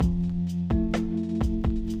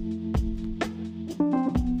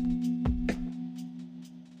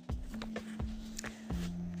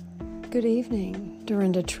Good evening.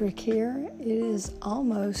 Dorinda Trick here. It is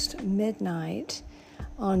almost midnight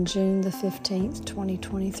on June the 15th,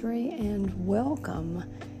 2023, and welcome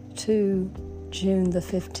to June the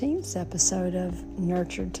 15th episode of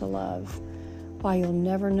Nurtured to Love. Why you'll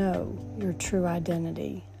never know your true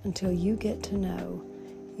identity until you get to know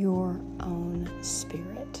your own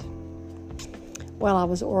spirit. Well, I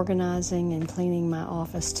was organizing and cleaning my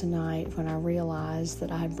office tonight when I realized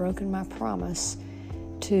that I had broken my promise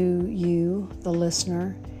to you, the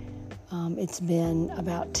listener. It's been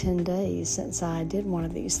about 10 days since I did one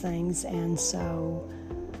of these things, and so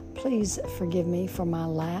please forgive me for my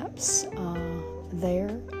lapse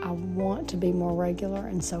there. I want to be more regular,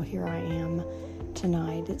 and so here I am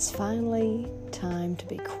tonight. It's finally time to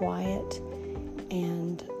be quiet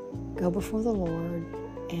and go before the Lord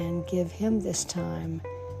and give Him this time.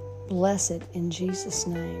 Bless it in Jesus'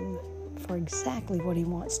 name for exactly what He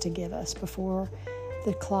wants to give us before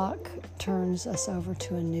the clock turns us over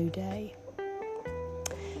to a new day.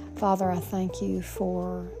 Father, I thank you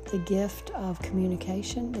for the gift of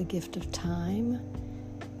communication, the gift of time,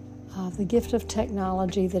 the gift of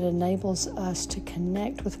technology that enables us to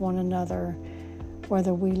connect with one another,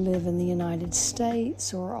 whether we live in the United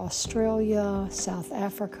States or Australia, South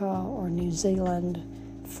Africa, or New Zealand,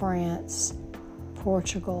 France,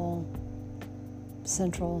 Portugal,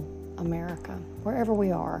 Central America, wherever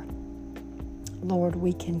we are. Lord,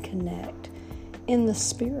 we can connect in the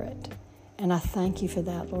Spirit. And I thank you for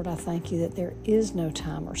that, Lord. I thank you that there is no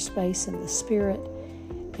time or space in the Spirit,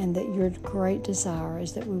 and that your great desire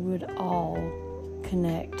is that we would all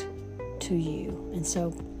connect to you. And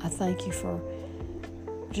so I thank you for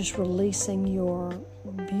just releasing your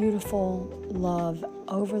beautiful love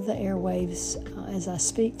over the airwaves as I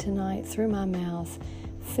speak tonight through my mouth.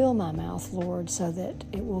 Fill my mouth, Lord, so that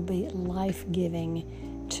it will be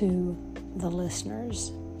life-giving to the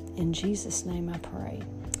listeners. In Jesus' name I pray.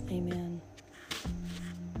 Amen.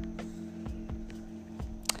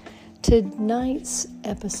 Tonight's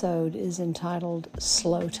episode is entitled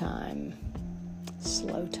Slow Time.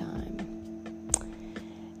 Slow time.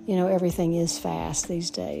 You know, everything is fast these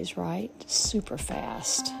days, right? Super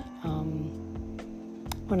fast.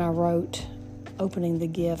 When I wrote Opening the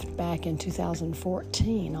Gift back in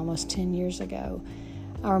 2014, almost 10 years ago,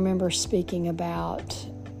 I remember speaking about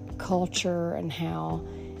culture and how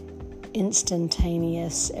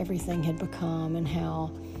instantaneous everything had become, and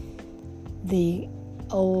how the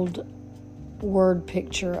old word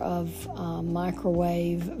picture of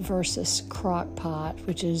microwave versus crock pot,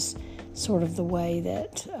 which is sort of the way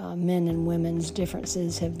that men and women's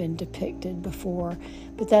differences have been depicted before,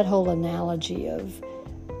 but that whole analogy of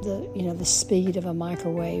the speed of a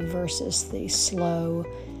microwave versus the slow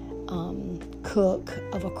cook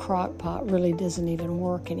of a crock pot really doesn't even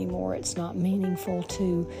work anymore. It's not meaningful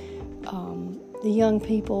to the young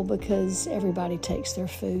people because everybody takes their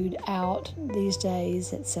food out these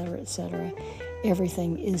days, etc., etc.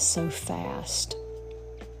 Everything is so fast.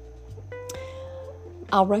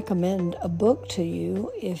 I'll recommend a book to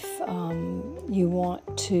you if you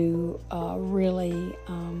want to really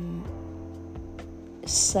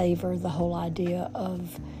savor the whole idea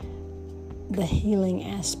of the healing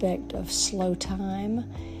aspect of slow time.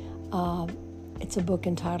 It's a book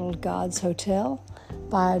entitled God's Hotel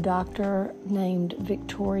by a doctor named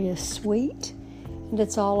Victoria Sweet, and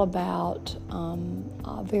it's all about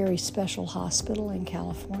a very special hospital in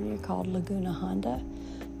California called Laguna Honda,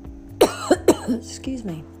 excuse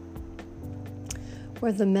me,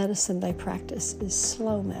 where the medicine they practice is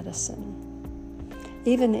slow medicine.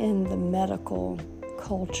 Even in the medical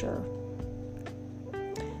culture,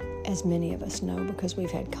 as many of us know because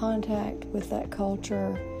we've had contact with that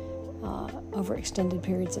culture over extended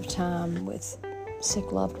periods of time with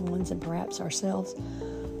sick loved ones and perhaps ourselves.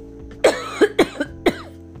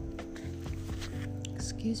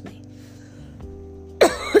 Excuse me.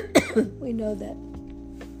 We know that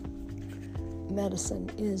medicine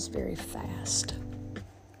is very fast.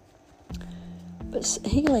 But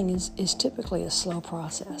healing is typically a slow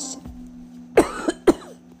process.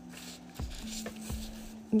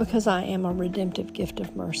 Because I am a redemptive gift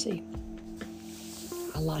of mercy,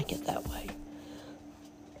 I like it that way.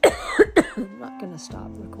 I'm not going to stop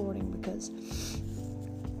recording because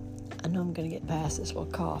I know I'm going to get past this little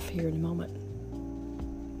cough here in a moment.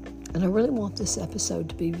 And I really want this episode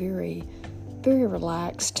to be very, very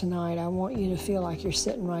relaxed tonight. I want you to feel like you're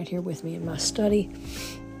sitting right here with me in my study.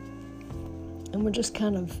 And we're just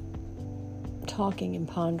kind of talking and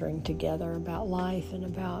pondering together about life and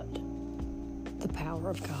about the power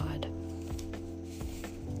of God.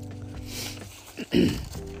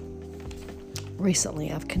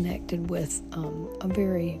 Recently, I've connected with a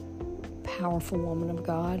very powerful woman of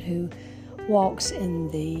God who walks in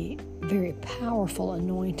the very powerful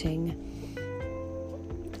anointing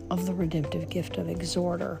of the redemptive gift of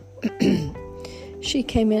exhorter. She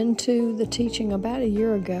came into the teaching about a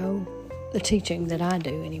year ago, the teaching that I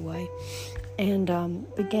do anyway, and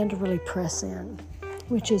began to really press in,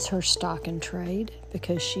 which is her stock and trade,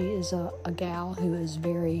 because she is a gal who is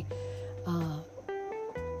very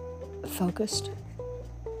focused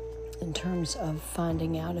in terms of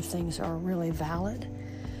finding out if things are really valid.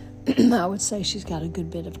 I would say she's got a good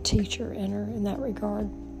bit of teacher in her in that regard.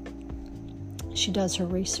 She does her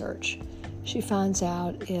research. She finds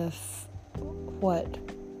out if what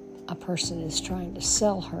a person is trying to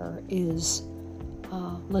sell her is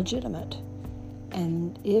legitimate.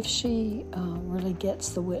 And if she really gets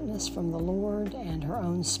the witness from the Lord and her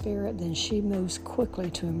own spirit, then she moves quickly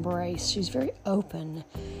to embrace. She's very open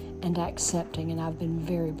and accepting, and I've been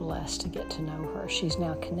very blessed to get to know her. She's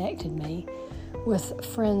now connected me with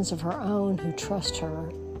friends of her own who trust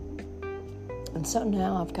her. And so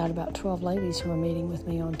now I've got about 12 ladies who are meeting with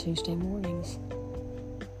me on Tuesday mornings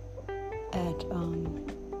at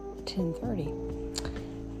 10:30.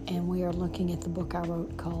 And we are looking at the book I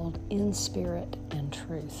wrote called In Spirit and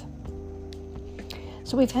Truth.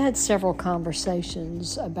 So we've had several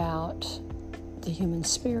conversations about the human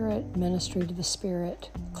spirit, ministry to the spirit,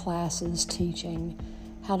 classes, teaching,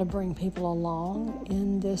 how to bring people along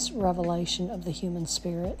in this revelation of the human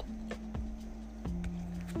spirit.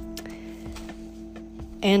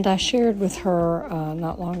 And I shared with her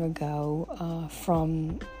not long ago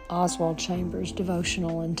from Oswald Chambers'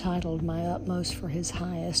 devotional entitled My Utmost for His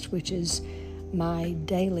Highest, which is my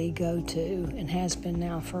daily go-to and has been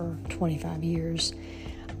now for 25 years.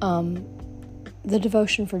 The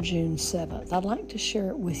devotion for June 7th. I'd like to share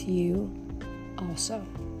it with you also.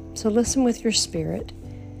 So listen with your spirit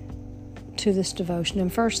to this devotion.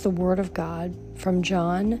 And first, the Word of God from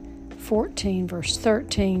John 14, verse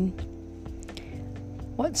 13.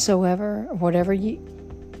 Whatever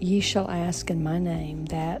ye shall ask in my name,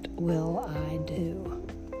 that will I do.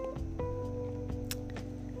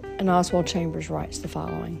 And Oswald Chambers writes the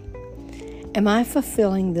following. Am I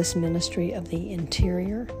fulfilling this ministry of the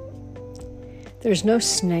interior? There's no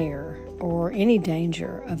snare or any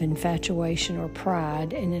danger of infatuation or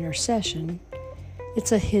pride in intercession.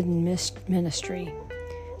 It's a hidden ministry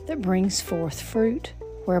that brings forth fruit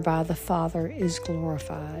whereby the Father is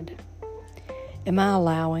glorified. Am I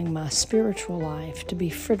allowing my spiritual life to be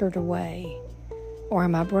frittered away, or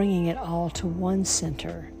am I bringing it all to one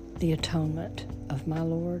center, the atonement of my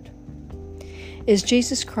Lord? Is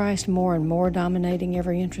Jesus Christ more and more dominating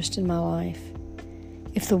every interest in my life?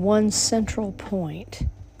 If the one central point,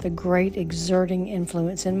 the great exerting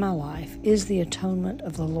influence in my life, is the atonement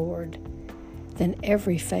of the Lord, then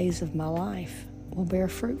every phase of my life will bear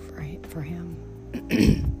fruit for Him.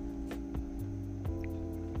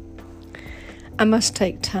 I must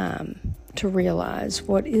take time to realize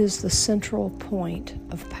what is the central point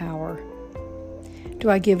of power. Do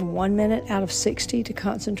I give 1 minute out of 60 to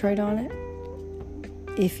concentrate on it?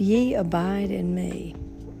 If ye abide in me,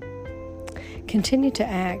 continue to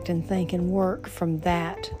act and think and work from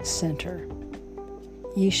that center.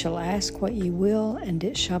 Ye shall ask what ye will, and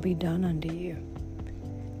it shall be done unto you.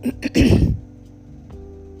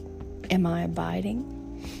 Am I abiding?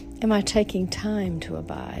 Am I taking time to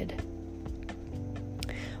abide?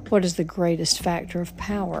 What is the greatest factor of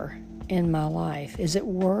power in my life? Is it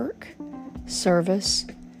work, service,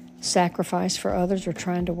 sacrifice for others, or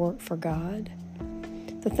trying to work for God?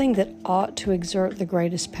 The thing that ought to exert the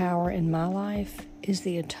greatest power in my life is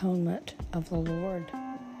the atonement of the Lord.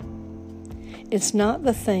 It's not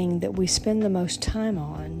the thing that we spend the most time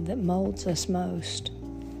on that molds us most.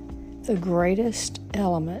 The greatest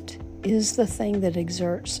element is the thing that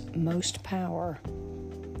exerts most power.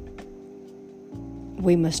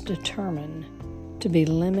 We must determine to be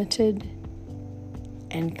limited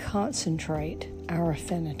and concentrate our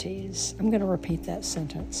affinities. I'm going to repeat that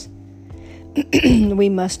sentence. We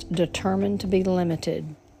must determine to be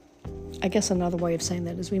limited. I guess another way of saying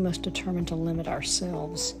that is we must determine to limit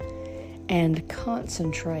ourselves and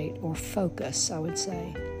concentrate or focus, I would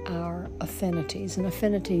say, our affinities. And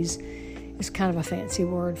affinities is kind of a fancy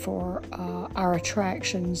word for our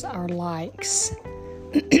attractions, our likes,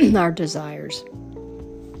 our desires.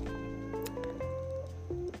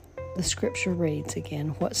 The scripture reads again,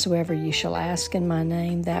 whatsoever ye shall ask in my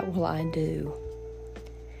name, that will I do.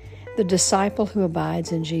 The disciple who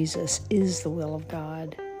abides in Jesus is the will of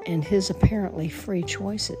God, and his apparently free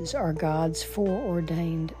choices are God's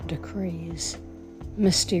foreordained decrees.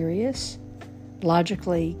 Mysterious,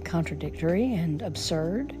 logically contradictory, and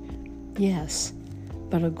absurd? Yes,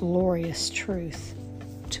 but a glorious truth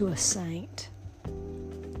to a saint.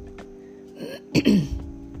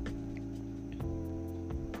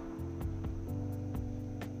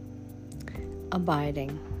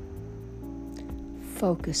 Abiding,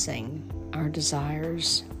 focusing our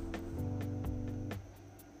desires,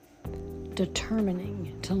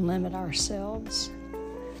 determining to limit ourselves.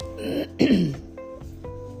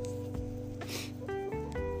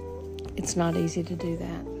 It's not easy to do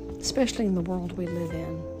that, especially in the world we live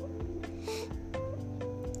in.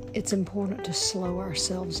 It's important to slow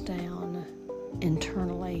ourselves down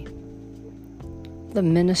internally. The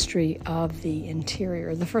ministry of the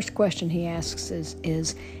interior. The first question he asks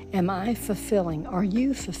is, am I fulfilling? Are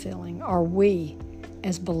you fulfilling? Are we,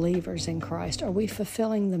 as believers in Christ, are we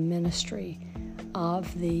fulfilling the ministry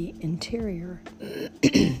of the interior?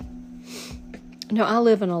 Now, I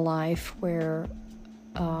live in a life where,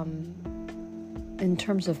 in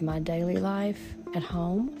terms of my daily life at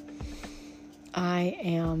home, I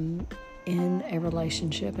am in a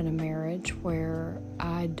relationship, in a marriage, where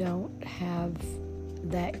I don't have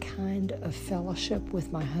that kind of fellowship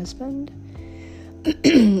with my husband,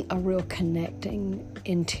 a real connecting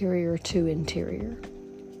interior to interior.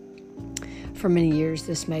 For many years,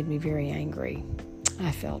 this made me very angry.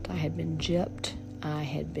 I felt I had been gypped. I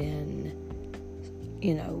had been,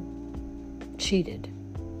 cheated.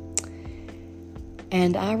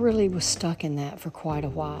 And I really was stuck in that for quite a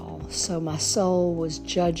while. So my soul was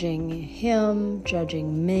judging him,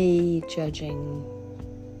 judging me, judging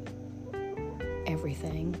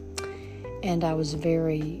everything. And I was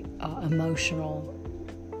very emotional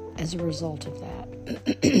as a result of that.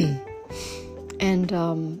 And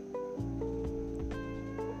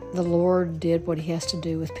the Lord did what he has to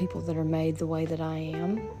do with people that are made the way that I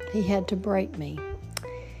am. He had to break me.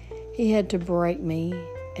 He had to break me,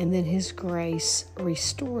 and then his grace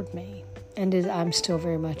restored me. And I'm still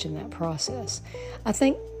very much in that process. I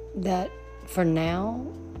think that for now,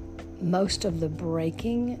 most of the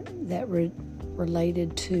breaking that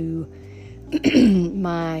related to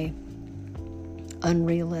my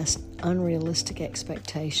unrealistic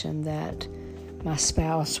expectation that my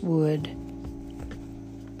spouse would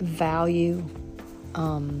value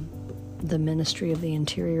the ministry of the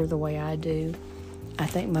interior the way I do. I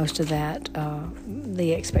think most of that,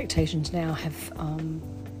 the expectations now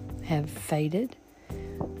have faded.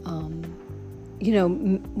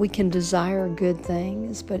 We can desire good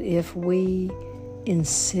things, but if we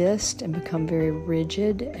insist and become very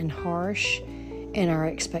rigid and harsh in our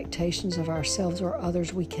expectations of ourselves or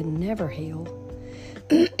others, we can never heal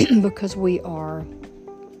because we are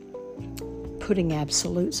putting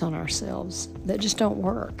absolutes on ourselves that just don't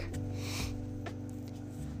work.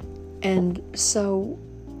 And so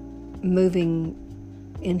moving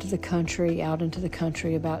out into the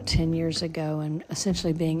country about 10 years ago, and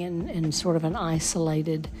essentially being in sort of an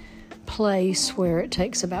isolated place where it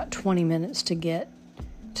takes about 20 minutes to get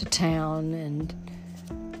to town, and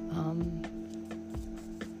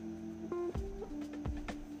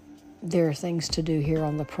there are things to do here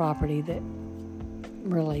on the property that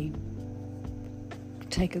really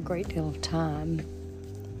take a great deal of time.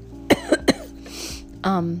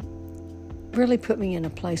 Really put me in a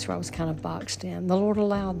place where I was kind of boxed in. The Lord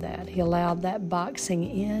allowed that. He allowed that boxing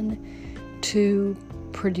in to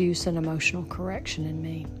produce an emotional correction in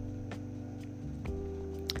me.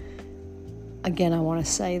 Again, I want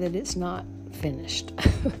to say that it's not finished.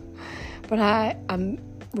 But I'm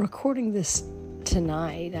recording this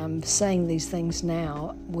tonight. I'm saying these things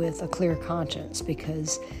now with a clear conscience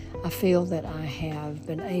because I feel that I have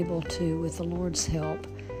been able to, with the Lord's help,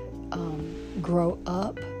 grow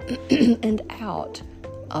up and out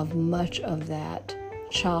of much of that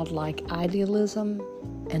childlike idealism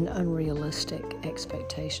and unrealistic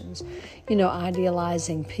expectations.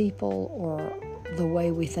 Idealizing people or the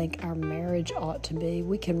way we think our marriage ought to be,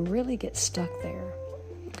 we can really get stuck there.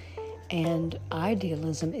 And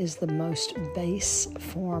idealism is the most base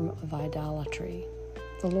form of idolatry.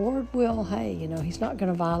 The Lord will, He's not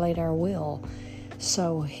going to violate our will.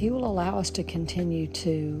 So He will allow us to continue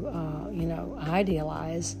to,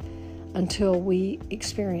 idealize until we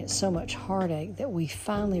experience so much heartache that we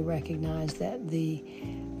finally recognize that the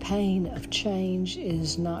pain of change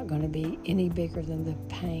is not going to be any bigger than the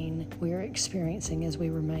pain we are experiencing as we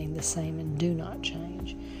remain the same and do not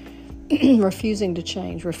change. Refusing to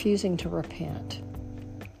change, refusing to repent.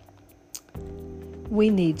 We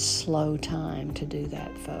need slow time to do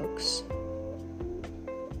that, folks.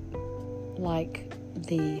 Like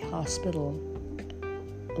the hospital,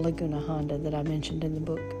 Laguna Honda, that I mentioned in the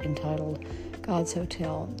book entitled God's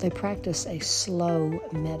Hotel. They practice a slow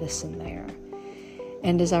medicine there.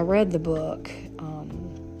 And as I read the book,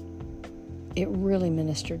 it really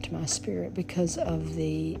ministered to my spirit because of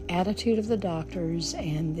the attitude of the doctors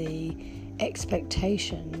and the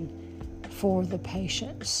expectation for the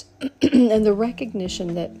patients and the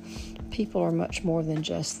recognition that people are much more than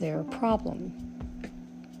just their problem.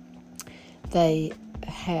 They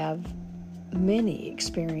have many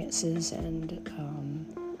experiences and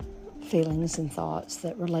feelings and thoughts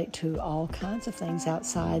that relate to all kinds of things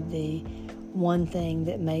outside the one thing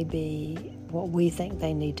that may be what we think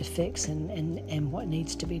they need to fix and what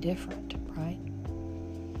needs to be different, right?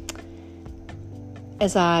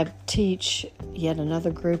 As I teach yet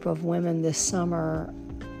another group of women this summer,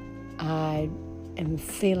 I am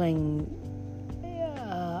feeling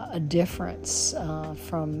a difference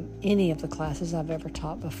from any of the classes I've ever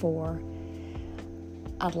taught before.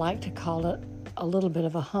 I'd like to call it a little bit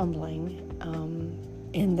of a humbling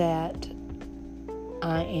in that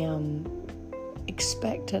I am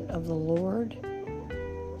expectant of the Lord,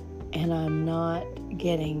 and I'm not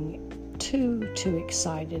getting too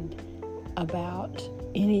excited about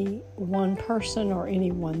any one person or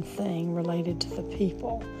any one thing related to the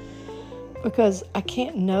people, because I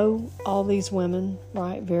can't know all these women,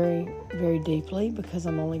 right, very, very deeply, because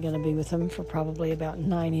I'm only going to be with them for probably about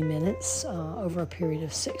 90 minutes over a period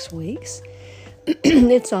of 6 weeks.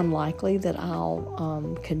 It's unlikely that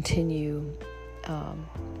I'll continue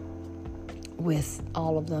with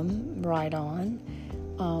all of them right on,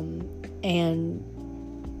 and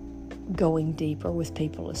going deeper with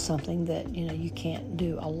people is something that, you can't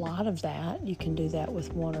do a lot of that. You can do that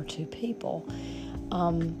with one or two people.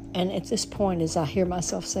 And at this point, as I hear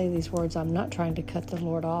myself say these words, I'm not trying to cut the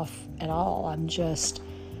Lord off at all. I'm just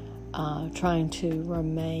trying to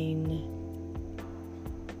remain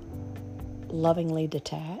lovingly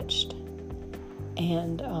detached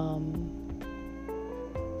and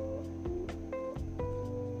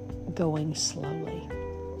going slowly.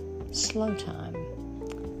 Slow time.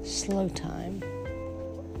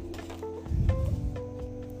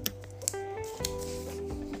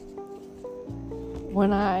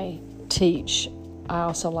 When I teach, I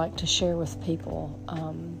also like to share with people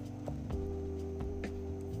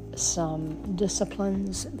some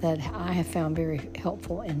disciplines that I have found very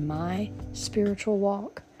helpful in my spiritual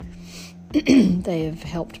walk. They have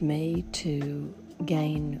helped me to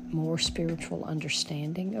gain more spiritual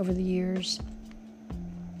understanding over the years.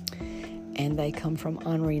 And they come from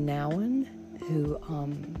Henri Nouwen, who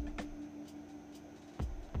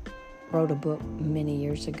wrote a book many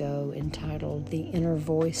years ago entitled The Inner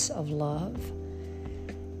Voice of Love.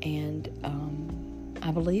 And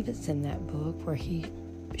I believe it's in that book where he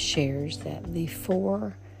shares that the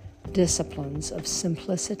 4 disciplines of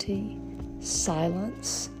simplicity,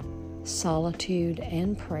 silence, solitude,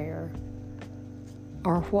 and prayer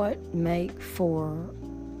are what make for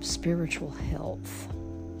spiritual health.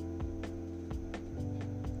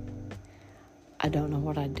 I don't know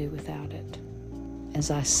what I'd do without it. As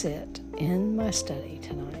I sit in my study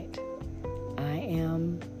tonight, I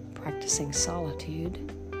am practicing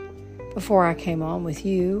solitude. Before I came on with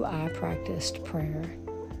you, I practiced prayer.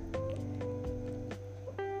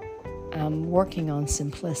 I'm working on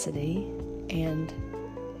simplicity, and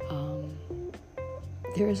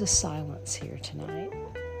there is a silence here tonight.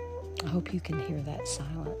 I hope you can hear that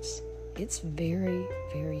silence. It's very,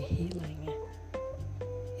 very healing.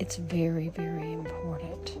 It's very, very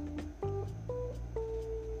important.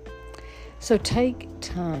 So take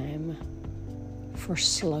time for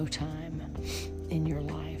slow time in your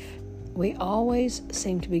life. We always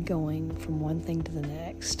seem to be going from one thing to the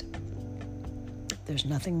next. There's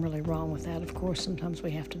nothing really wrong with that. Of course, sometimes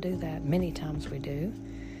we have to do that. Many times we do.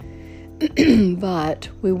 But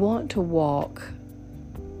we want to walk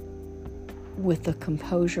with the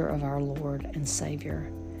composure of our Lord and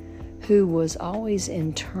Savior, who was always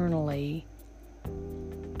internally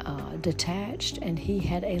detached, and he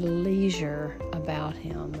had a leisure about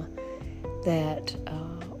him that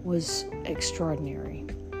was extraordinary.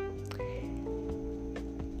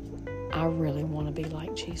 I really want to be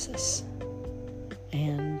like Jesus,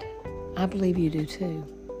 and I believe you do too.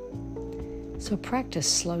 So practice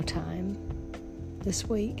slow time this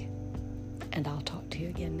week, and I'll talk to you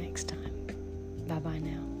again next time. Bye-bye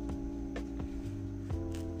now.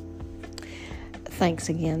 Thanks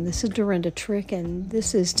again. This is Dorinda Trick, and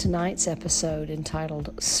this is tonight's episode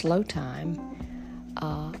entitled Slow Time.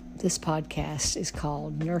 This podcast is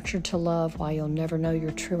called Nurtured to Love, Why You'll Never Know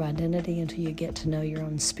Your True Identity Until You Get to Know Your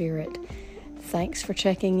Own Spirit. Thanks for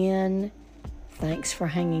checking in. Thanks for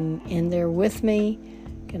hanging in there with me.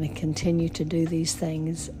 Going to continue to do these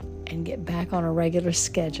things and get back on a regular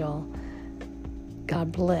schedule.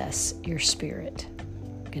 God bless your spirit.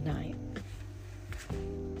 Good night.